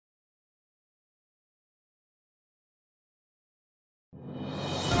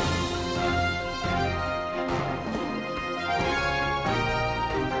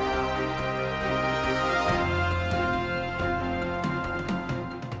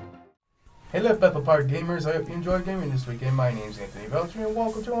Hello, Bethel Park Gamers. I hope you enjoyed gaming this weekend. My name's Anthony Belcher, and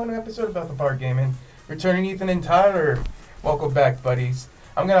welcome to another episode of Bethel Park Gaming. Returning Ethan and Tyler. Welcome back, buddies.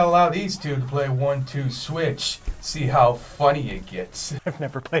 I'm going to allow these two to play 1-2 switch. See how funny it gets. I've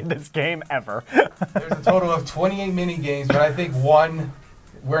never played this game, ever. There's a total of 28 mini games, but I think one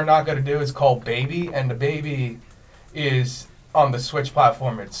we're not going to do is called Baby, and the Baby is on the Switch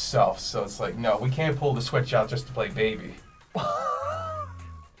platform itself. So it's like, no, we can't pull the Switch out just to play Baby.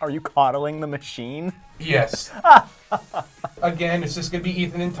 Are you coddling the machine? Yes. Again, it's just going to be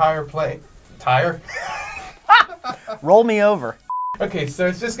Ethan and Tyler play. Tyre? Roll me over. Okay, so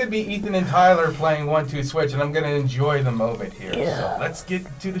it's just going to be Ethan and Tyler playing 1-2 Switch, and I'm going to enjoy the moment here. Yeah. So let's get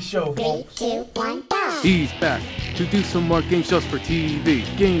to the show, folks. 3, 2, 1, go! He's back to do some more game shows for TV.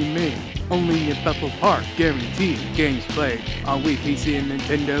 Gaming, only in Bethel Park, guaranteed. Games played on Wii, PC, and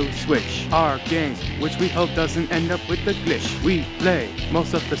Nintendo Switch. Our games, which we hope doesn't end up with a glitch. We play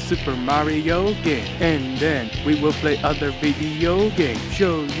most of the Super Mario game, and then we will play other video games.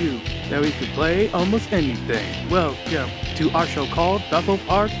 Show you that we can play almost anything. Welcome to our show called Bethel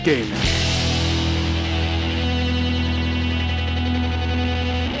Park Gaming.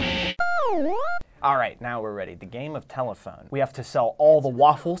 All right, now we're ready. The game of telephone. We have to sell all the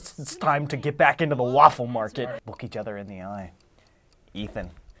waffles. It's time to get back into the waffle market. Look each other in the eye.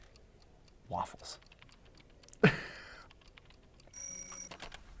 Ethan, waffles.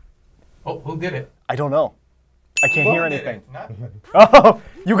 Oh, who did it? I don't know. I can't hear anything. Not... Oh,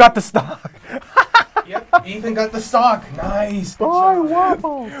 you got the stock. Yep, Ethan got the stock. Nice. Buy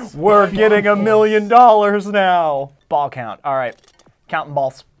waffles. We're getting $1 million now. Ball count. All right, counting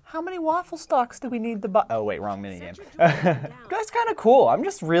balls. How many waffle stocks do we need to buy? Oh wait, wrong minigame. That's kind of cool. I'm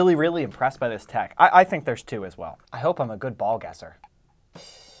just really impressed by this tech. I think there's 2 as well. I hope I'm a good ball guesser.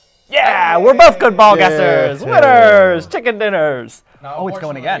 Yeah, we're both good ball guessers. Winners, chicken dinners. Now, Oh, it's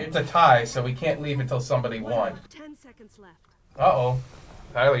going again. It's a tie, so we can't leave until somebody won. 10 seconds left. Uh-oh.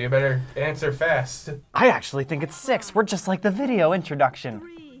 Tyler, you better answer fast. I actually think it's 6. We're just like the video introduction.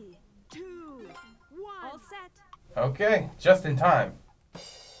 3, 2, 1. All set. Okay, just in time.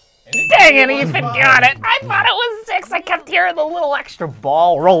 Dang it, Ethan got it. I thought it was 6. I kept hearing the little extra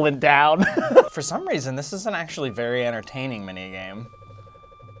ball rolling down. For some reason, this is an actually very entertaining minigame.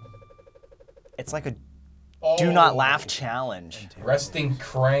 It's like a do not laugh challenge. Resting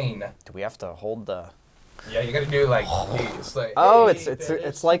crane. Do we have to hold the... Yeah, you gotta do like these. Like, Oh, hey,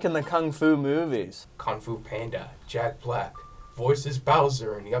 it's like in the Kung Fu movies. Kung Fu Panda, Jack Black, voices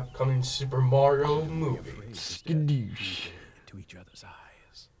Bowser in the upcoming Super Mario movie. Skadoosh. To each other's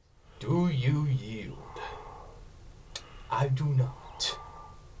eyes. Do you yield? I do not.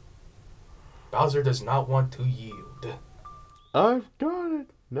 Bowser does not want to yield. I've got it.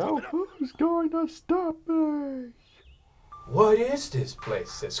 Now who's going to stop me? What is this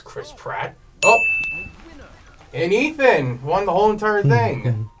place, says Chris Pratt. Oh! And Ethan won the whole entire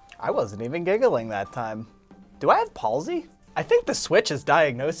thing. I wasn't even giggling that time. Do I have palsy? I think the Switch is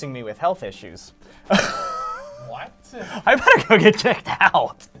diagnosing me with health issues. What? I better go get checked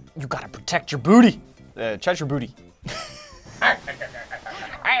out. You gotta protect your booty. Check your booty.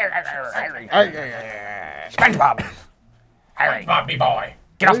 SpongeBob. Bobby boy.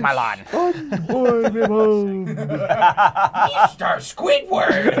 Get off my lawn. Mr.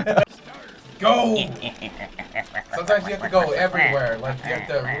 Squidward. Go. Sometimes you have to go everywhere. Like you have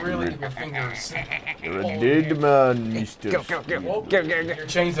to really get your fingers. You're a dead man, Mr. Your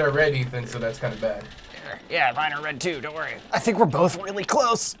chains are red, Ethan, so that's kind of bad. Yeah, mine are red too, don't worry. I think we're both really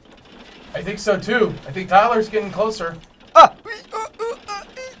close. I think so too. I think Tyler's getting closer.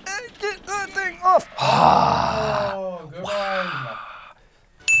 Get that thing off. Oh, good one.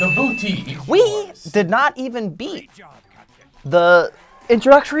 The booty. is We yours. did not even beat the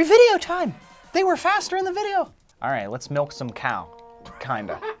introductory video time. They were faster in the video. All right, let's milk some cow.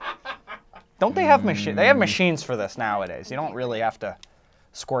 Kinda. Don't they have machines? They have machines for this nowadays. You don't really have to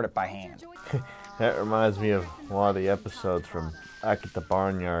squirt it by hand. That reminds me of a lot of the episodes from Back at the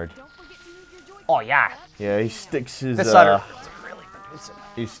Barnyard. Oh yeah. Yeah, he sticks his This udder.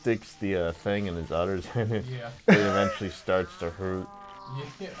 he sticks the thing in his udders and it Yeah. eventually starts to hurt.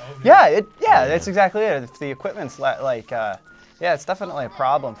 Yeah, Yeah, that's exactly it. If the equipment's yeah, it's definitely a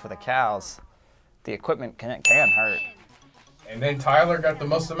problem for the cows. The equipment can hurt. And then Tyler got the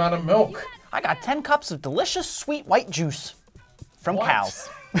most amount of milk. I got 10 cups of delicious sweet white juice from What? cows.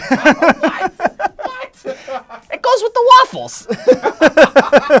 What? It goes with the waffles.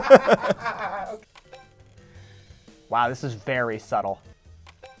 Wow, this is very subtle.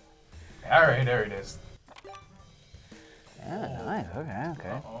 All right, there it is. Yeah, nice.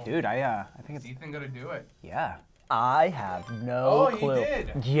 Okay. Dude, I think Is it's Ethan gonna do it? yeah. I have no clue. You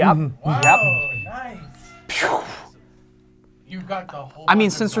did. Yep. Wow, Yep. nice. You got the whole. I mean,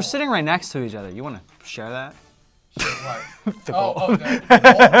 bunch of since we're gold. sitting right next to each other, you want to share that? What? The Oh, gold. no,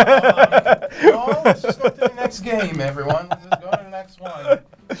 let's just go to the next game, everyone. Let's just go to the next one.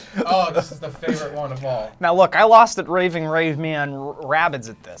 Oh, this is the favorite one of all. Now look, I lost at Raving Rave Man Rabbids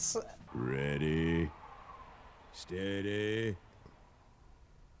at this. Ready, steady,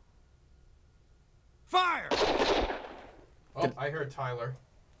 fire! Oh, I heard Tyler.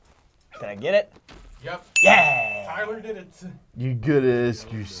 Did I get it? Yep. Yeah. Tyler did it. You gotta ask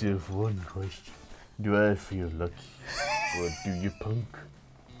yourself one question. Do I feel lucky? Or do you punk?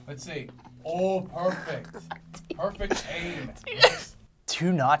 Let's see. Oh, perfect. Perfect aim.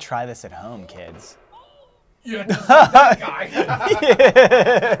 Do not try this at home, kids. Yeah, just like that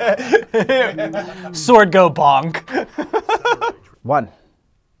guy. Sword go bonk. 1,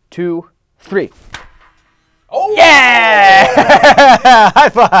 2, 3. Oh! Yeah! High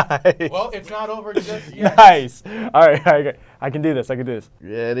five. Well, it's not over just yet. Nice. All right, I can do this. I can do this.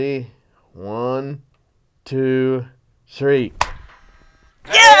 Ready? 1, 2, 3.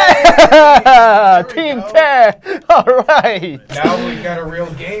 Yeah! There we Team go. 10. All right. Now we got a real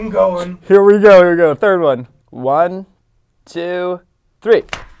game going. Here we go. Third one. 1, 2, 3.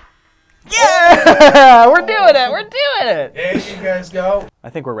 Yeah! We're doing it. There you guys go. I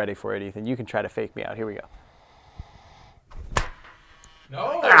think we're ready for it, Ethan. You can try to fake me out. Here we go.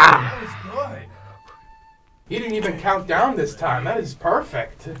 No, that was good. He didn't even count down this time. That is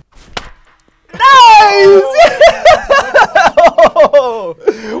perfect. Nice!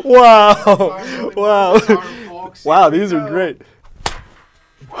 Wow. Wow. Wow. Wow, these are great.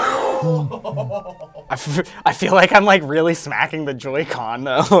 I feel like I'm like really smacking the Joy-Con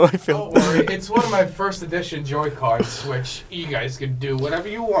though. Don't worry, it's one of my first edition Joy-Cons, which you guys can do whatever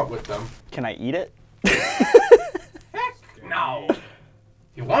you want with them. Can I eat it? Heck no. If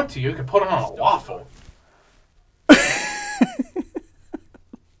you want to, you can put it on a waffle.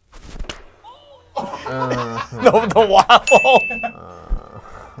 The waffle.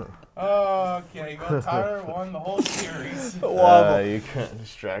 Okay, well, Tyler won the whole series. You can't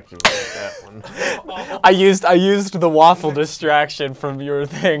distract me with that one. I used the waffle distraction from your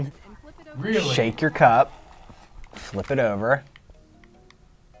thing. Really? Shake your cup. Flip it over.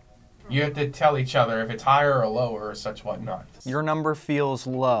 You have to tell each other if it's higher or lower or such whatnot. Your number feels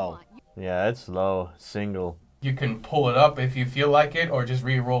low. Yeah, it's low. Single. You can pull it up if you feel like it, or just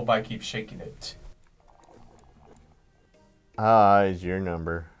re-roll by keep shaking it. How high is your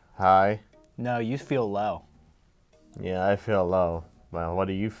number? High? No, you feel low. Yeah, I feel low. Well, what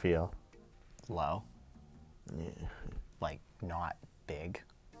do you feel? Low. Like not big.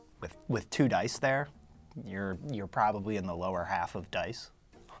 With 2 dice there, you're probably in the lower half of dice.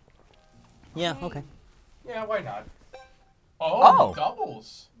 Yeah, okay. Yeah, why not? Oh, Oh.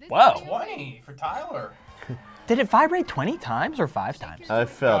 doubles. Whoa. 20 for Tyler. Did it vibrate 20 times or 5 times? I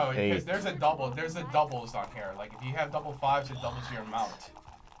felt No, because 8. there's a double. There's a doubles on here. Like if you have double 5s, it doubles your amount.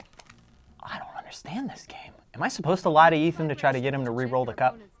 I don't understand this game. Am I supposed to lie to Ethan to try to get him to re-roll the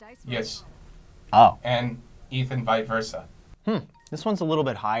cup? Yes, Oh. and Ethan vice versa. This one's a little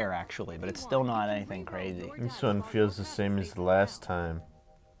bit higher actually, but it's still not anything crazy. This one feels the same as the last time.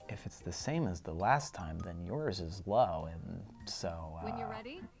 If it's the same as the last time, then yours is low, and so When you're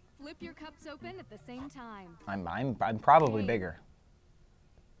ready, flip your cups open at the same time. I'm probably bigger.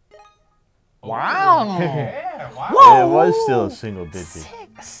 Oh, Wow. Yeah, wow. Whoa. It was still a single digit.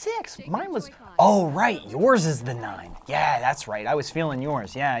 6. Mine was. Oh right, yours is the 9. Yeah, that's right. I was feeling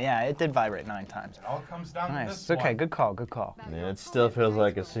yours. Yeah, it did vibrate 9 times. It all comes down to Nice. this Okay, one. good call. Good call. Yeah, it still feels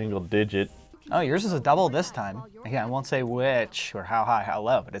like a single digit. Oh, yours is a double this time. Yeah, I won't say which or how high, how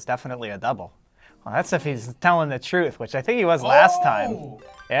low, but it's definitely a double. Well, that's if he's telling the truth, which I think he was last time. Oh!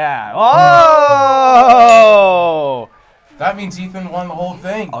 Yeah. Oh! That means Ethan won the whole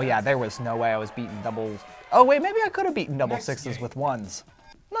thing. Oh yeah, there was no way I was beating doubles. Oh wait, maybe I could have beaten double Next 6s game. with 1s.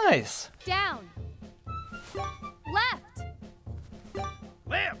 Nice. Down. Left.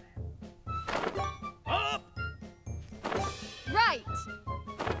 Left, up, Right.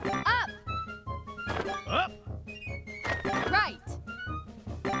 Up. up, Right.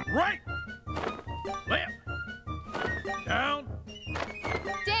 right, left, down,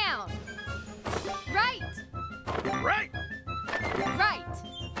 Down. Right. right, Right.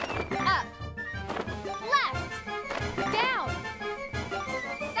 Up. Left. Down.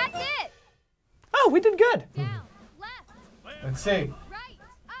 That's it. Oh, we did good. Down. Left. Let's see. Right.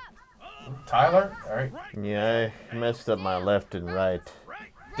 Up. Tyler? All right. Yeah, I messed up my left and right.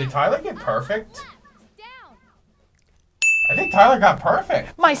 Did Tyler get perfect? Left. Down. I think Tyler got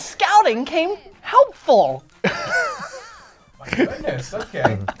perfect. My scouting came helpful. My goodness,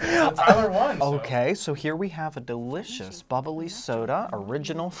 okay. So Tyler won. So. Okay, so here we have a delicious bubbly soda,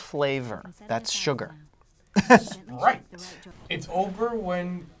 original flavor. That's sugar. Right. It's over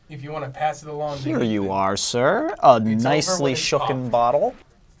when, if you want to pass it along. Here you are, sir. A It's nicely over when it's shooken popped. bottle.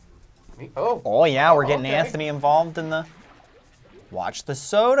 Oh. Oh yeah, we're getting okay. Anthony involved in the... Watch the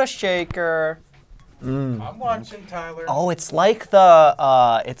soda shaker. I'm watching Tyler. Oh, it's like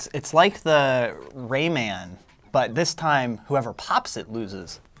the it's like the Rayman, but this time whoever pops it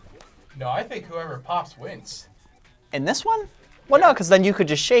loses. No, I think whoever pops wins. In this one? Well, no, because then you could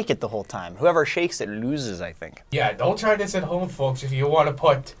just shake it the whole time. Whoever shakes it loses, I think. Yeah, don't try this at home, folks, if you want to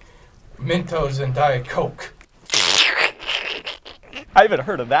put Mentos in Diet Coke. I haven't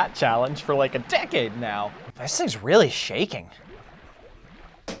heard of that challenge for like a decade now. This thing's really shaking.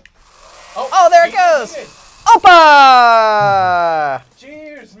 Oh, there it he goes. did it. Opa!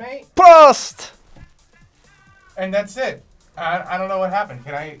 Cheers, mate. Prost! And that's it. I don't know what happened.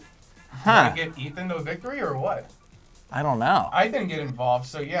 Can I get Ethan the victory or what? I don't know. I didn't get involved,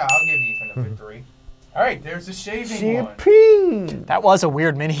 so yeah, I'll give Ethan the victory. All right, there's the shaving one. That was a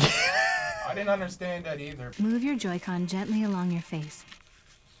weird mini. I didn't understand that either. Move your Joy-Con gently along your face.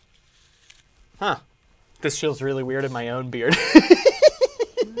 Huh. This feels really weird in my own beard.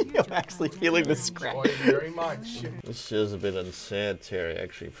 I'm actually feeling the scratch. Enjoy it very much. This feels a bit unsanitary,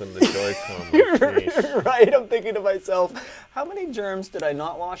 actually, putting the Joy-Con on my face. Right, I'm thinking to myself, how many germs did I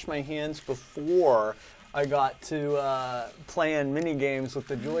not wash my hands before I got to playing mini games with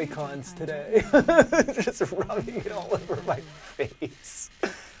the Joy-Cons today? Just rubbing it all over my face.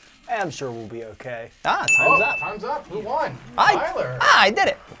 I'm sure we'll be okay. Time's up. Time's up. Who won? I Tyler. did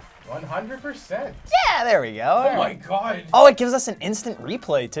it. 100%. Yeah, there we go. Oh my god. Oh, it gives us an instant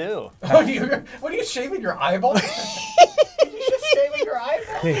replay too. What are you shaving your eyeball? You just shaving your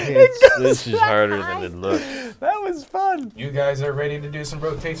eyeball? This is harder than it looks. That was fun. You guys are ready to do some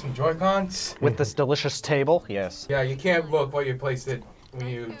rotation Joy-Cons? With this delicious table, yes. Yeah, you can't look while you place it when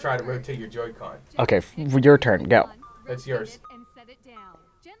you try to rotate your Joy-Con. Okay, your turn. Go. That's yours. And set it down.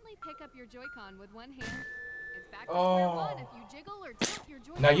 Gently pick up your Joy-Con with one hand. It's back to Oh. square one if you jiggle or tilt your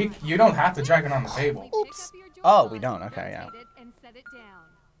Joy-Con. Now you don't have to drag it on the table. Oops. Oh, we don't. Okay, yeah. And set it down.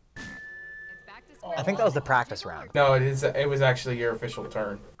 It's back to square I think that was the practice round. No, it was actually your official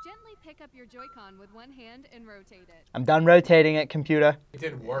turn. Gently pick up your Joy-Con with one hand and rotate it. I'm done rotating it, computer. It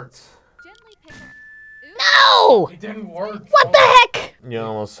didn't work. Gently pick up. No! It didn't work. What the heck? You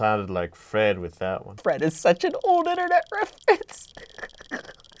almost sounded like Fred with that one. Fred is such an old internet reference.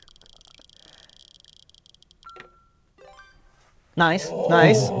 Nice,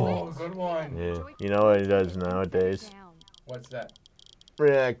 nice. Oh, good one. Yeah. You know what he does nowadays? Down. What's that?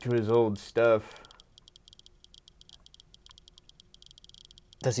 React to his old stuff.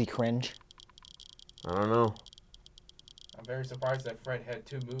 Does he cringe? I don't know. I'm very surprised that Fred had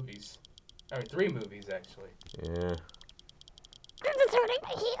 2 movies. I mean, 3 movies, actually. Yeah.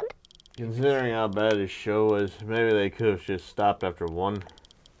 Considering how bad his show was, maybe they could have just stopped after one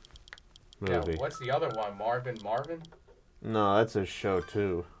movie. Yeah, what's the other one? Marvin? No, that's a show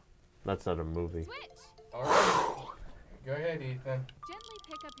too. That's not a movie. Switch. All right. Go ahead, Ethan. Gently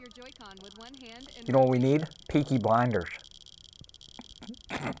pick up your Joy-Con with one hand and You know what we need? Peaky Blinders.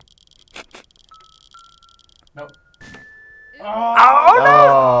 Nope.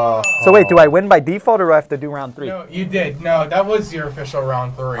 Oh! So wait, do I win by default or do I have to do round 3? No, you did. No, that was your official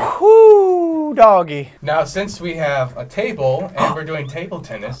round 3. Whoo, doggy. Now, since we have a table and we're doing table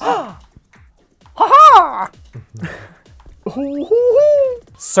tennis, Ha-ha!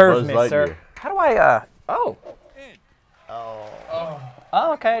 Serve Buzz me, Lightyear. sir. How do I, oh,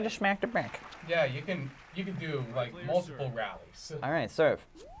 Oh, okay, I just smacked it back. yeah, you can do like multiple rallies. All right, serve.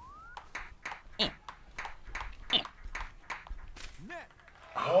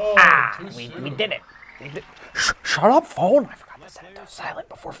 Oh, too We soon. did it. Shut up, phone. I forgot to set it to silent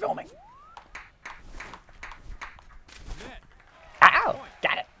before filming. Ow,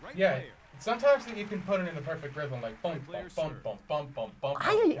 got it. Yeah, sometimes you can put it in the perfect rhythm, like bump, bump, bump, bump, bump, bump, bump.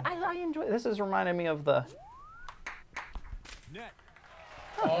 I enjoy this. Is reminding me of the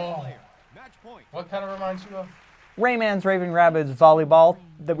Oh, what kind of reminds you of? Rayman's Raving Rabbids volleyball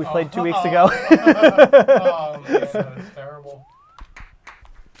that we played 2 weeks ago. Oh man, that is terrible.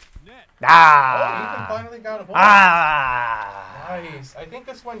 Oh, Ethan finally got a ball. Nice. I think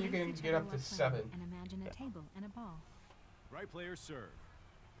this one you can get up to 7. And imagine a table and a ball. Right player serve.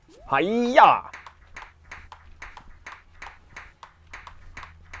 Hiya!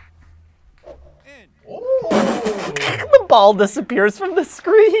 Oh, The ball disappears from the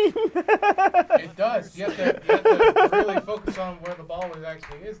screen. it does. You have to really focus on where the ball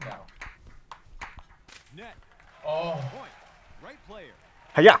actually is now. Net. Oh, Point. Right player.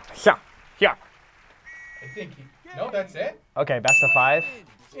 Yeah, yeah, yeah. I think he. No, that's it. Okay, best of 5.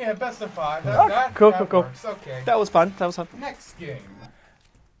 Yeah, best of 5. Okay, That cool. works. Okay. That was fun. That was fun. Next game.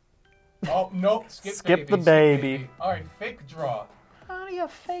 Oh, no. Skip the baby. All right, fake draw. How do you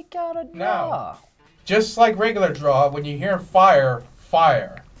fake out a Now, just like regular draw, when you hear fire,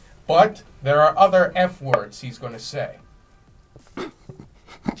 fire. But there are other F words he's going to say.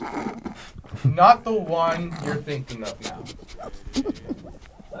 Not the one you're thinking of now.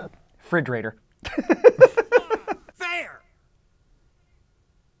 Refrigerator. Fair.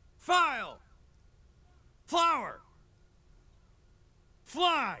 File. Flower.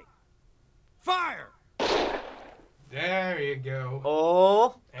 Fly. Fire. There you go.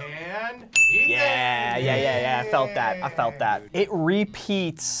 Oh. And Yeah. I felt that. It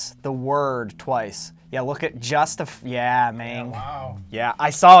repeats the word twice. Yeah, look at yeah, man. Wow. Yeah,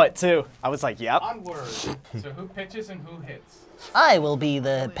 I saw it too. I was like, yep. Onward. So who pitches and who hits? I will be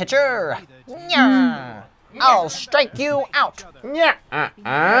the pitcher. Yeah. I'll strike you out. Yeah.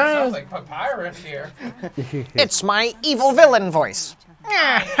 Sounds like Papyrus here. It's my evil villain voice.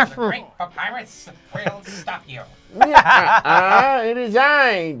 The great Papyrus will stop you. It is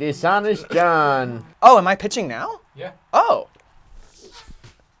I, Dishonest John. Oh, am I pitching now? Yeah. Oh.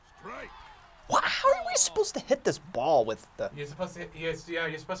 How are we supposed to hit this ball with the... You're supposed to. You're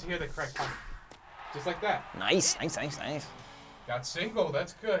supposed to hear the correct time. Just like that. Nice. Got single.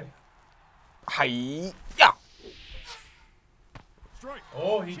 That's good. Hi. Yeah. Strike.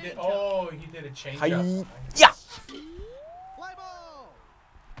 Oh, he did. Oh, he did a change Hi. up. Yeah. Fly ball.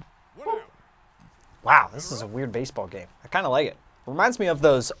 1 out. Wow, this is a weird baseball game. I kind of like it. Reminds me of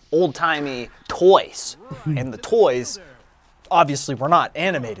those old-timey toys. And the toys, obviously, were not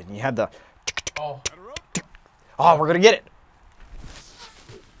animated. And you had the... Oh, Oh, we're going to get it.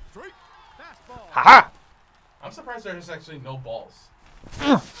 Strike. Fastball. Ha-ha. I'm surprised there's actually no balls.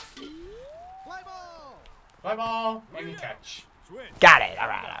 Fly ball. Fly ball. Maybe catch. Switch. Got it. All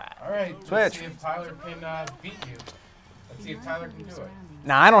right. All right. Let's Switch. see if Tyler can beat you. Let's see if Tyler can do it.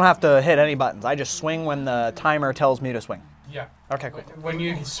 Now, I don't have to hit any buttons. I just swing when the timer tells me to swing. Yeah. Okay, cool. When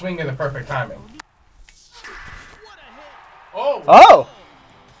you swing in the perfect timing. Oh. Oh!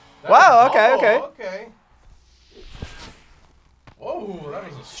 That Wow, was- okay. Okay. Whoa, that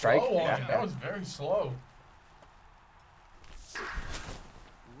was a Strike? slow one. Yeah. That was very slow.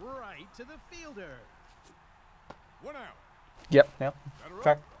 Right to the fielder. 1 out. Yep.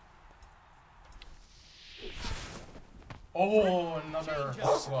 Fair. Oh, another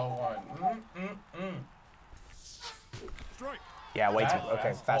slow one. Strike. Yeah, way too. Fast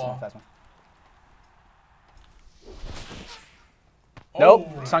Okay, ball. fast one. Oh,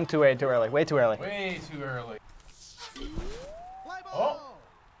 Nope. Sung too early. Way too early. way too early. Fly Oh. ball.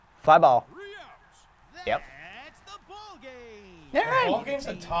 Fly ball. 3 outs. Yep. That's the ball game. Yeah, Ball game's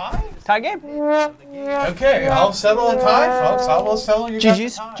a tie? tie game. Okay, I'll settle a tie, folks. I will settle you guys a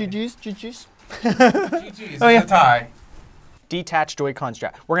GG's. tie. GG's. GG's. Oh, yeah. It's a tie. Detached Joy-Con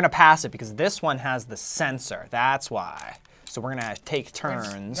strap. We're gonna pass it because this one has the sensor. That's why. So we're gonna take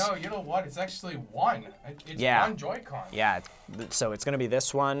turns. No, you know what? It's actually one. It's Yeah. one Joy-Con. Yeah. So it's gonna be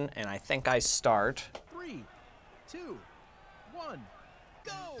this one, and I think I start. 3, 2, 1,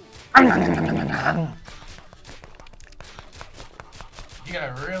 go. You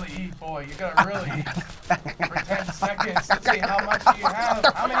gotta really eat, boy. You gotta really eat. For 10 seconds. Let's see how much do you have.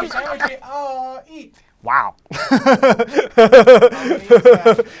 How many sandwiches? Oh, eat. Wow. How many is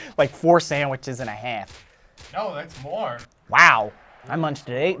that? Like 4 sandwiches and a half. No, that's more. Wow. I munched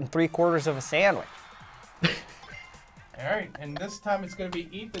at 8 3/4 of a sandwich. All right, and this time it's going to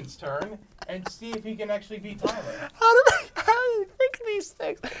be Ethan's turn, and see if he can actually beat Tyler. How do you think these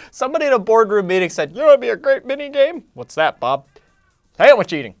things? Somebody in a boardroom meeting said, "You know, it'd be a great mini game." What's that, Bob?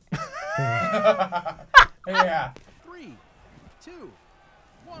 Sandwich eating. Yeah. 3, 2,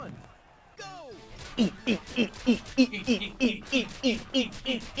 1, go. My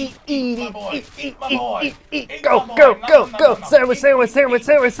boy. Eat my boy. Eat Go, my boy. go, Nom, go, nom, go. nom, nom. Sandwich, sandwich, sandwich,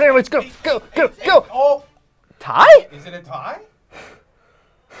 sandwich, sandwich. Go, go, go, go. Oh, Tie? is it a tie?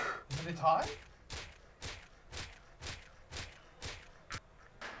 Is it a tie?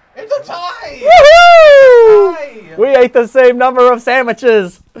 It's a tie! Woohoo! Tie! We ate the same number of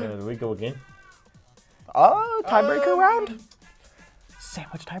sandwiches. Do we go again? Oh, tiebreaker round?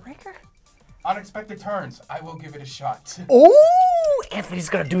 Sandwich tiebreaker? Unexpected turns. I will give it a shot. Ooh, Anthony's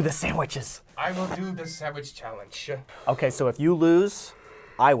gonna do the sandwiches. I will do the sandwich challenge. Okay, so if you lose,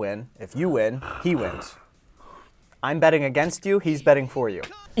 I win. If you win, he wins. I'm betting against you. He's betting for you.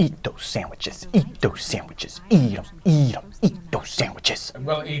 Eat those sandwiches. Eat those sandwiches. Eat them. Eat them. Eat those sandwiches. I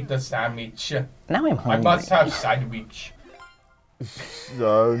will eat the sandwich. Now I'm I hungry. must have sandwich.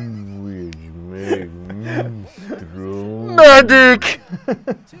 Sandwich strong. Medic!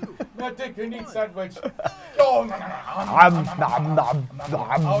 Medic, you need sandwich. Oh, no.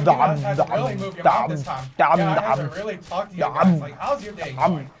 Oh, you guys had to really move your mouth this time. Yeah, I had to really talk to you guys. Like, how's your day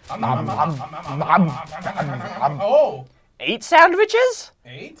going? Oh, 8 sandwiches?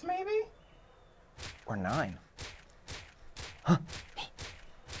 8 maybe? Or 9?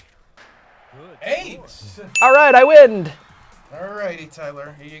 8. All right, I win. Alrighty,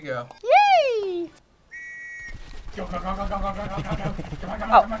 Tyler, here you go. Yay! Go. Oh,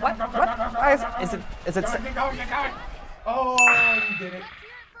 what? Why is it? Oh, you did it.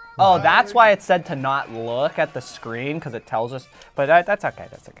 Oh, that's why it said to not look at the screen, because it tells us. But that's okay.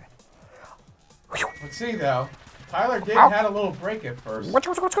 That's okay. Let's see though. Tyler did had a little break at first.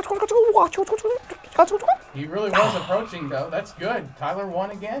 He really was approaching though. That's good. Tyler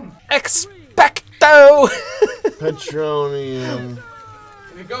won again. Expecto! Petroleum.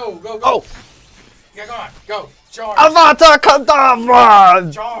 Go. Oh! Yeah, go on. Go. Charge. Avata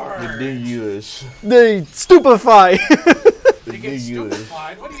Kedavra! Charge. Ridiculous. They stupefy! You get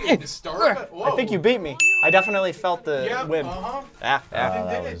stupefied. What are you, disturbed? I think you beat me. I definitely felt the Yep, win. uh-huh. Yeah.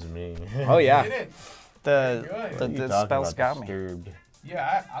 That was me. Oh You yeah. did it. The Good. You the talking spells about got me. disturbed.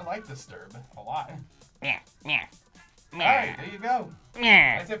 Yeah, I like disturb a lot. Alright, there you go.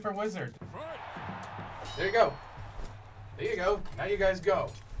 That's it for Wizard. There you go. There you go. Now you guys go.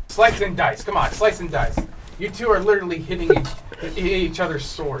 Slice and dice. Come on, slice and dice. You two are literally hitting each other's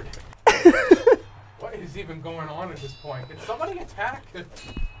sword. What is even going on at this point? Did somebody attack?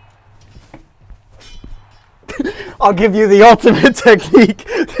 I'll give you the ultimate technique,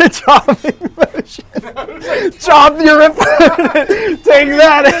 the chopping motion. Chop your opponent. Take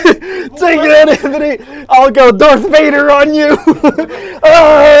that. Take that, Anthony. I'll go Darth Vader on you.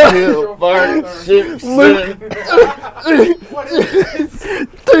 Two, 4, 6, 7. What is this?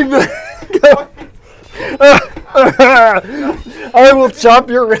 Take that. I will chop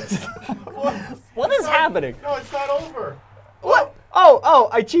your wrist. What is happening? No, it's not over. What? Oh,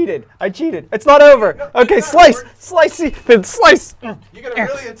 I cheated. It's not over. No, Okay, it's not over. slicey, then slice. You're gonna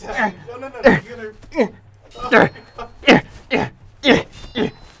really attack. No. You're gonna.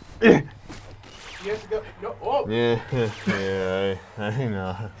 You have to go. No. Oh. Yeah, I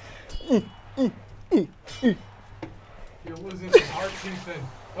know. You're losing some hearts, Ethan.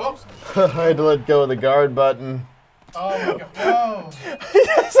 Oh. I had to let go of the guard button. Oh my god. No.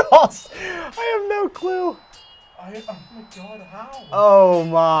 I have no clue. Oh my god. How? Oh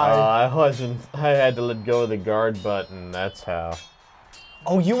my. I had to let go of the guard button. That's how.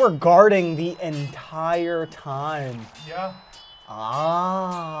 Oh, you were guarding the entire time. Yeah.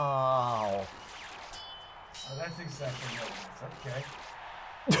 Oh. Oh, that's exactly what it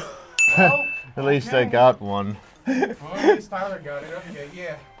is. Okay. Well, At least I okay. got one. Well, at least Tyler got it. Okay,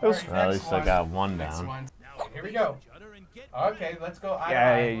 yeah. Alright, At next least I got one Next down. one. Here we go. Okay, let's go eye to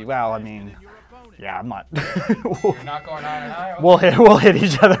Yeah, eye. well, I mean, yeah, I'm not. You're not going eye to eye? Okay. We'll hit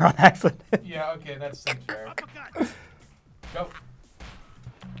each other on accident. Yeah, okay, that seems fair. Go.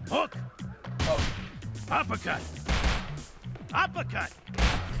 Hook. Oh. Uppercut. Uppercut.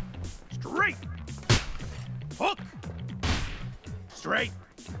 Straight. Hook. Straight.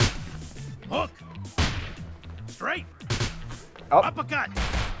 Hook. Straight. Oh. Uppercut.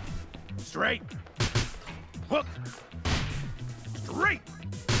 Straight. Hook. Straight.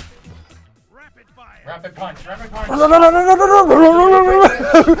 Rapid fire. Rapid punch, rapid punch.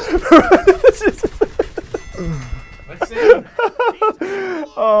 Let's see.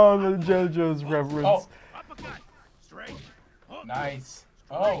 Oh, the JoJo's reference. Oh, Uppercut. Straight. Hook. nice.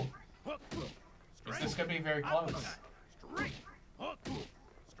 Oh, Hook. is this gonna be very close? Straight. Hook.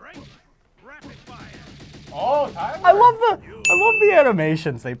 Straight. Rapid fire. Oh, Tyler. I love the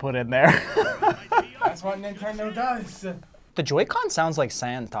animations they put in there. That's what Nintendo does. The Joy-Con sounds like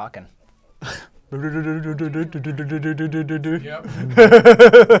sand talking. Yep.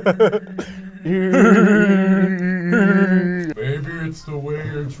 Maybe it's the way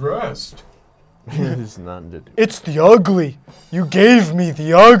you're dressed. It's not the It's the ugly. You gave me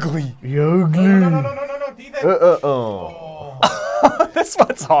the ugly. No, Ethan. oh. Oh. This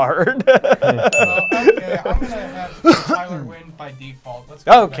one's hard. Well, okay, I'm gonna have Tyler win by default. Let's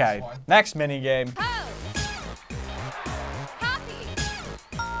go to the Okay, next one. next mini game. Ho! Copy!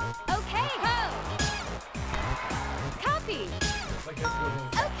 Okay, ho! Copy! It's like this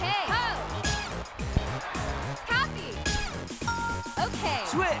goes. Okay, ho! Copy! Okay!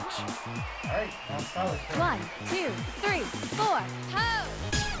 Switch. Alright, now Tyler's turn. 1, 2, 3, 4. Pose.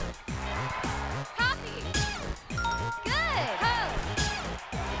 Copy. Good. Pose.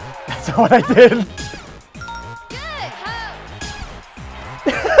 That's what I did. Good.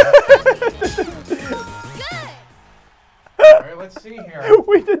 Pose. Good. Alright, let's see here.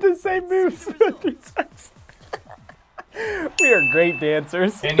 We did the same moves 50 times. We are great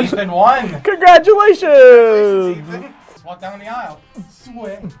dancers. And Ethan won. Congratulations! Ethan. Let's walk down the aisle.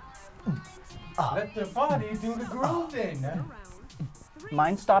 Swing. Let the body do the grooving.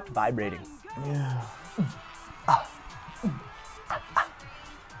 Mine stopped vibrating. Yeah.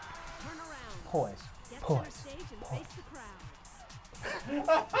 Poise. Poise.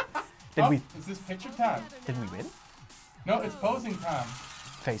 Did we? Is this picture time? Did we win? No, it's posing time.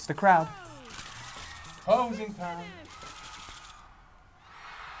 Face the crowd. Posing time.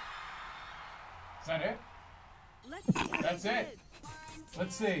 Is that it? That's it.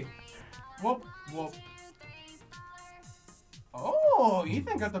 Let's see. Whoop, whoop. Oh,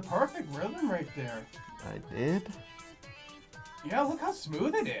 Ethan got the perfect rhythm right there. I did? Yeah, look how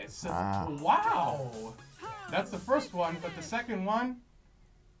smooth it is. Wow. Wow. That's the first one, but the second one,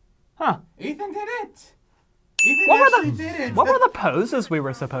 Huh. Ethan did it. Ethan What actually were did it. What were the poses we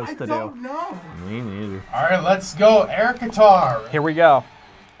were supposed I to don't do? know. Me neither. All right, let's go. Air guitar. Here we go.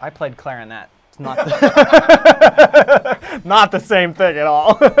 I played clarinet. It's not the Not the same thing at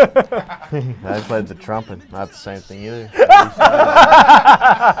all. I played the trumpet. Not the same thing either.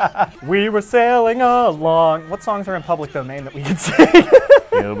 We were sailing along. What songs are in public domain that we can sing?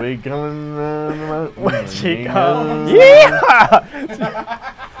 You'll be coming around When she comes. Yeah!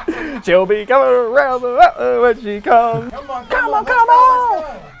 She'll be coming around when she comes. Come on, Come on, let's come go, on!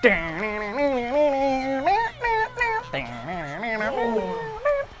 let's go.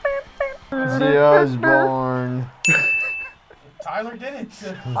 Ozzy Osbourne. Tyler did it.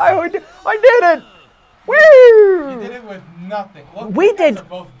 I did it! You Woo! did it with nothing. Look, We you guys did- are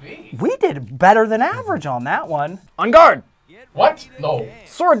both B's. We did better than average on that one. On guard! What? No.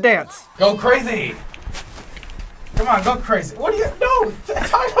 Sword dance! Go crazy. Come on, go crazy. What are you? No,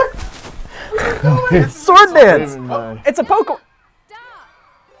 Tyler. What are you doing? It's Sword dance! Waving my- It's a poke. Stop.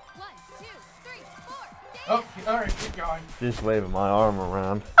 1, 2, 3, 4. Oh, all right, keep going. Just waving my arm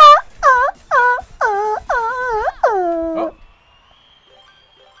around. Oh,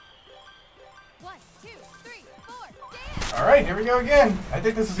 1, 2, 3, 4. Dance. all right, here we go again. I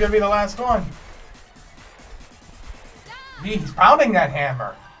think this is gonna be the last one. He's pounding that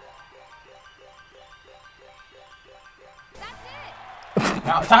hammer. That's it.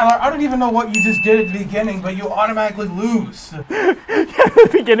 Now, Tyler, I don't even know what you just did at the beginning, but you automatically lose. The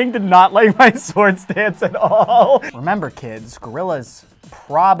beginning did not like my sword stance at all. Remember, kids, gorillas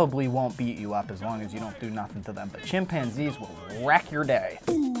probably won't beat you up as long as you don't do nothing to them, but chimpanzees will wreck your day.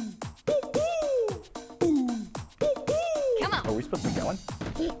 Come on. Are we supposed to be going?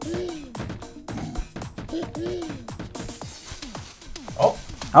 Oh,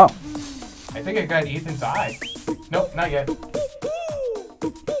 Oh. I think I got Ethan's eye. Nope, not yet. Come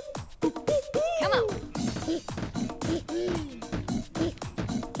on.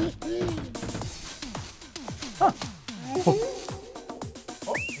 Oh,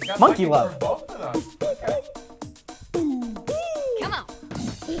 you got Monkey lucky love. for both of them. Okay. Come on.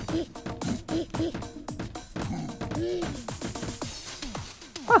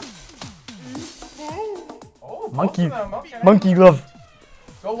 Oh, both Monkey. of them, okay. Monkey love.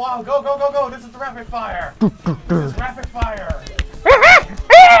 Go wild, go, go, go, go. This is the rapid fire. This is rapid fire.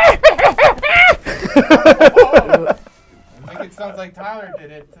 I think it sounds like Tyler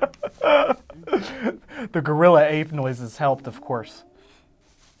did it. The gorilla ape noises helped, of course.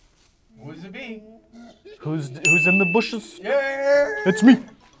 Who's it be? Who's in the bushes? Yeah! It's me.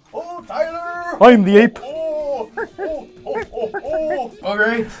 Oh, Tyler! I'm the ape. Oh, oh, oh, oh, oh. All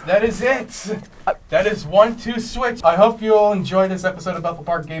right, that is it. That is 1-2 switch. I hope you all enjoyed this episode of Bethel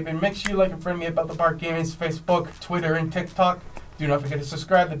Park Gaming. Make sure you like and friend me at Bethel Park Gaming's Facebook, Twitter, and TikTok. Do not forget to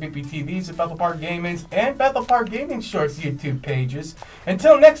subscribe to BPTV's at Bethel Park Gaming's and Bethel Park Gaming Shorts YouTube pages.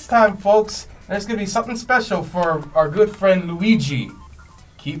 Until next time, folks, there's going to be something special for our good friend Luigi.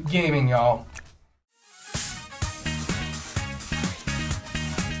 Keep gaming, y'all.